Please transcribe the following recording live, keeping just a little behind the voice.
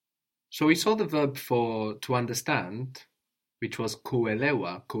So we saw the verb for to understand, which was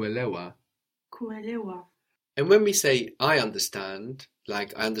kuelewa, kuelewa. Kuelewa. And when we say I understand,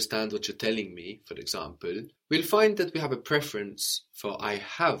 like I understand what you're telling me, for example, we'll find that we have a preference for I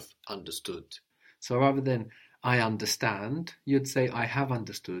have understood. So rather than I understand, you'd say I have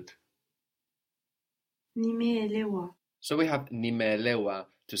understood. Nimeelewa. So we have nimeelewa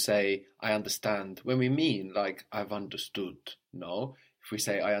to say I understand when we mean like I've understood. No, if we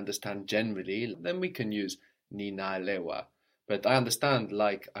say I understand generally, then we can use ninaelewa. But I understand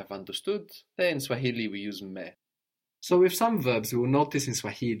like I've understood, then in Swahili we use me. So with some verbs, we will notice in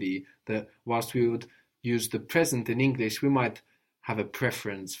Swahili that whilst we would use the present in English, we might have a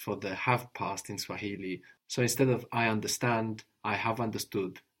preference for the have past in Swahili. So instead of I understand, I have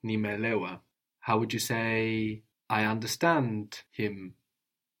understood, nimeelewa. How would you say I understand him?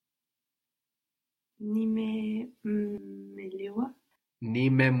 Nimemwelewa.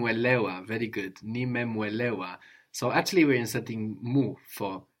 Nimemwelewa, very good. Nimemwelewa. So actually we're inserting mu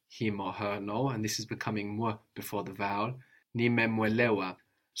for him or her, no? And this is becoming mu before the vowel. Nimemwelewa.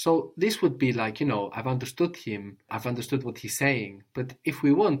 So this would be like, I've understood him, I've understood what he's saying. But if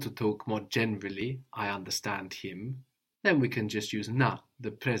we want to talk more generally, I understand him, then we can just use na,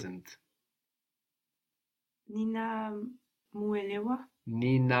 the present. Ninamwelewa.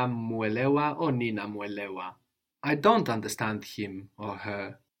 Ninamwelewa or ninamwelewa. I don't understand him or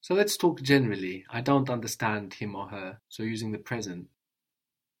her. So let's talk generally. I don't understand him or her. So using the present.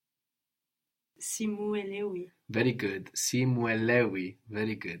 Simuelewi. Very good. Simuelewi.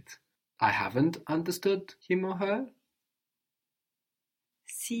 Very good. I haven't understood him or her.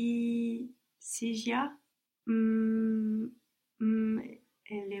 Sija.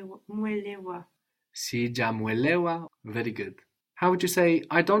 Mwelewa. Sijamuelewa. Very good. How would you say,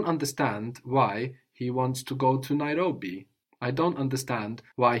 I don't understand why he wants to go to Nairobi? I don't understand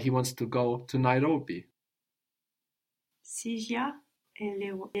why he wants to go to Nairobi.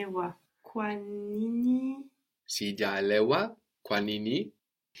 Sijaelewa. Kwa nini? Sijaelewa. Kwa nini?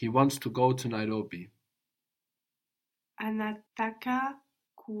 He wants to go to Nairobi. Anataka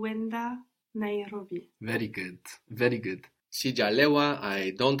kuenda Nairobi. Very good. Very good. Sijaelewa,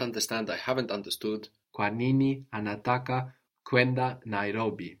 I don't understand, I haven't understood. Kwa nini anataka kwenda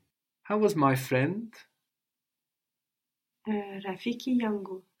Nairobi? How was my friend? Rafiki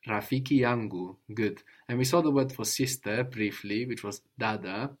yangu. Rafiki yangu. Good. And we saw the word for sister briefly, which was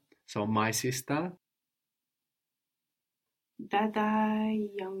dada. So my sister. Dada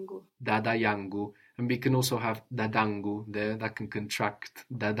yangu. Dada yangu. And we can also have dadangu there. That can contract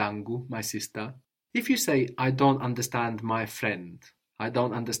dadangu, my sister. If you say, I don't understand my friend, I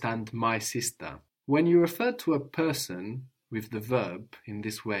don't understand my sister, when you refer to a person with the verb in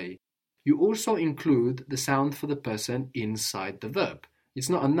this way, you also include the sound for the person inside the verb. It's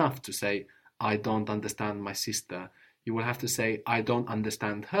not enough to say, I don't understand my sister. You will have to say, I don't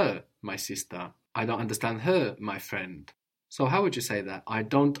understand her, my sister. I don't understand her, my friend. So how would you say that? I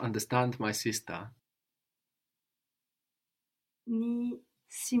don't understand my sister. Ni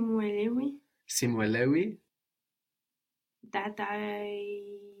simuelewi. Simuelewi. Dada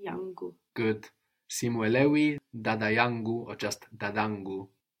yangu. Good. Simuelewi, dada yangu, or just dadangu.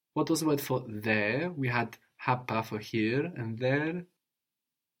 What was the word for there? We had hapa for here, and there?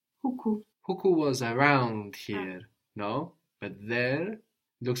 Huku. Huku was around here, no? But there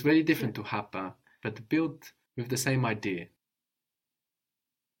looks very different to hapa, but built with the same idea.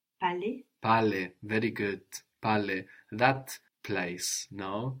 Pale. Pale, very good. Pale, that place,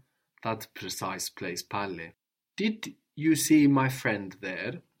 no? That precise place, pale. Did you see my friend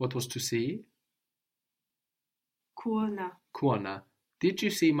there? What was to see? Kuona. Kuona. Did you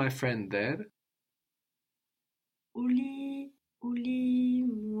see my friend there?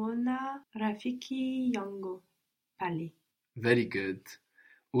 Ulimuona rafiki yangu pale. Very good.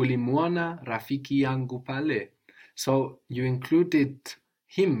 Ulimuona rafiki yangu pale. So you included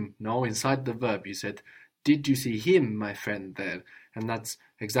him, no, inside the verb. You said, did you see him, my friend, there? And that's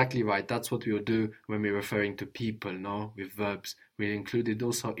exactly right. That's what we will do when we're referring to people, no, with verbs. We include it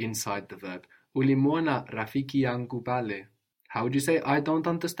also inside the verb. Ulimuona rafiki yangu pale. How would you say, I don't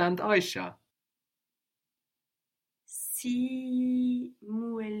understand Aisha? Simuelewi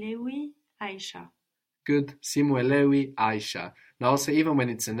Aisha. Good. Simuelewi Aisha. Now also, even when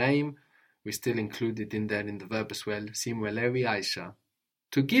it's a name, we still include it in there in the verb as well. Simuelewi Aisha.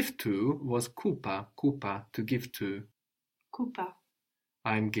 To give to was kupa, kupa, to give to. Kupa.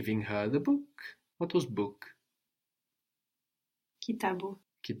 I'm giving her the book. What was book? Kitabu.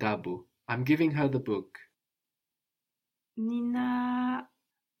 Kitabu. I'm giving her the book.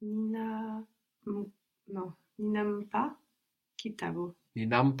 Ninampa kitabu.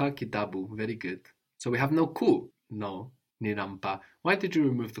 Ninampa kitabu. Very good. So we have no ku. No. Ninampa. Why did you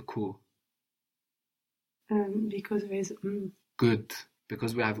remove the ku? Because there is Good.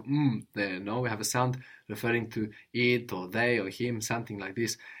 Because we have there, no? We have a sound referring to it or they or him, something like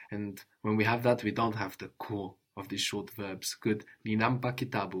this. And when we have that, we don't have the ku of these short verbs. Good. Ninampa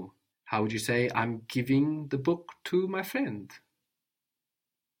kitabu. How would you say, I'm giving the book to my friend?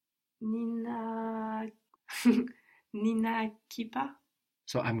 Nina kipa.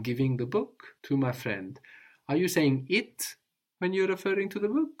 So I'm giving the book to my friend. Are you saying it when you're referring to the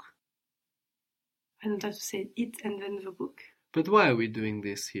book? I don't have to say it and then the book. But why are we doing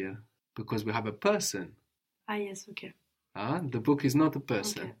this here? Because we have a person. Ah, yes, okay. The book is not a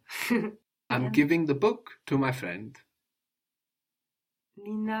person. Okay. I'm giving the book to my friend.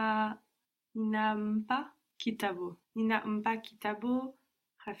 Ninampa kitabu. Ninampa kitabu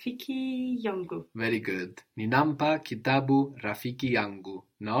rafiki yangu. Very good. Ninampa kitabu rafiki yangu.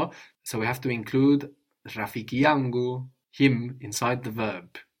 No? So we have to include rafiki yangu, him, inside the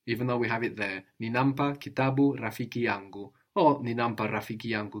verb. Even though we have it there. Ninampa kitabu rafiki yangu. Or ninampa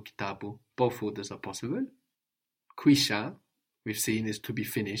rafiki yangu kitabu. Both orders are possible. Kwisha, we've seen, is to be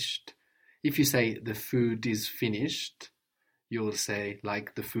finished. If you say the food is finished, you'll say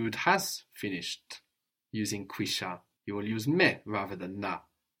like the food has finished. Using kwisha, you will use me rather than na.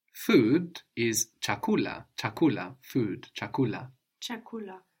 Food is chakula. Chakula, food, chakula.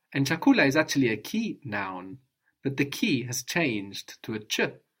 Chakula. And chakula is actually a ki noun, but the ki has changed to a ch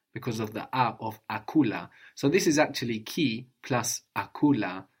because of the a of akula. So this is actually ki plus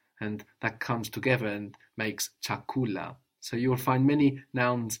akula, and that comes together and makes chakula. So you will find many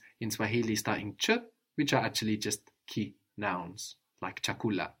nouns in Swahili starting ch, which are actually just ki nouns, like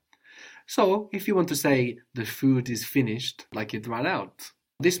chakula. So if you want to say the food is finished, like it ran out,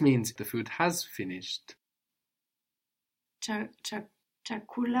 this means the food has finished.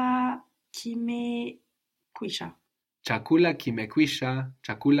 Chakula kimekwisha. Chakula kimekwisha,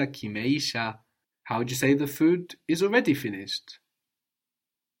 chakula kimeisha. How would you say the food is already finished?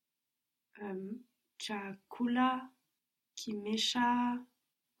 Chakula kimesha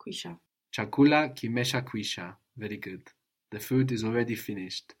kwisha. Chakula kimesha kwisha. Very good. The food is already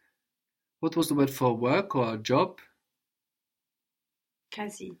finished. What was the word for work or job?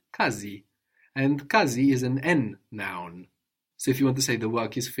 Kazi. Kazi. And kazi is an N noun. So if you want to say the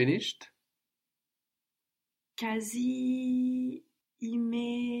work is finished, Kazi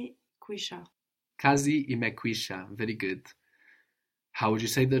imekwisha. kazi imekwisha. Very good. How would you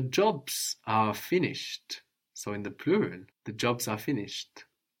say the jobs are finished? So in the plural, the jobs are finished.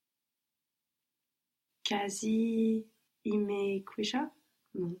 Kazi imekwisha?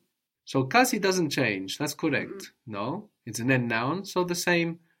 No. So kazi doesn't change. That's correct. No, it's an N noun. So the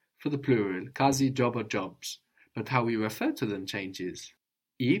same for the plural. Kazi, job or jobs. But how we refer to them changes.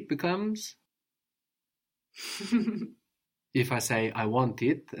 I becomes... If I say I want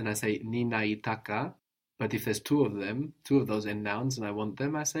it, and I say nina itaka, but if there's two of them, two of those N nouns, and I want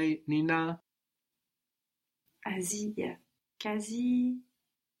them, I say nina. Yeah. Kazi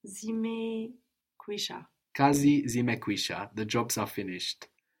zimekwisha. Kazi zimekwisha. The jobs are finished.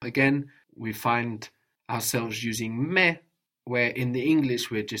 Again, we find ourselves using me, where in the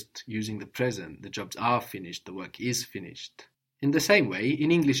English we're just using the present. The jobs are finished. The work is finished. In the same way,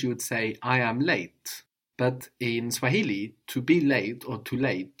 in English you would say I am late. But in Swahili, to be late or too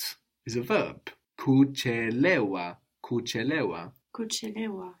late is a verb. Kuchelewa. Kuchelewa.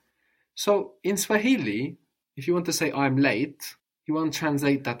 Kuchelewa. So in Swahili, if you want to say I'm late, you won't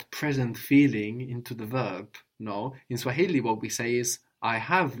translate that present feeling into the verb. No. In Swahili, what we say is I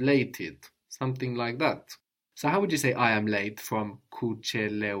have lated. Something like that. So how would you say I am late from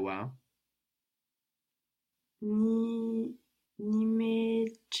kuchelewa?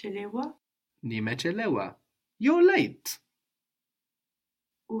 Nimechelewa. Nimechelewa. You're late.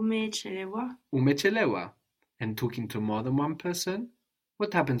 Umechelewa. Umechelewa. And talking to more than one person?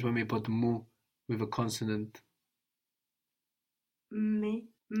 What happens when we put mu with a consonant?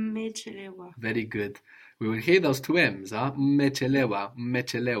 Mmechelewa. Very good. We will hear those two M's, huh? Mmechelewa,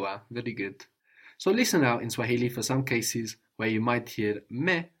 mmechelewa. Very good. So listen out in Swahili for some cases where you might hear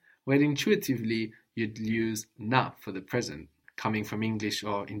me, where intuitively you'd use na for the present, coming from English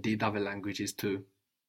or indeed other languages too.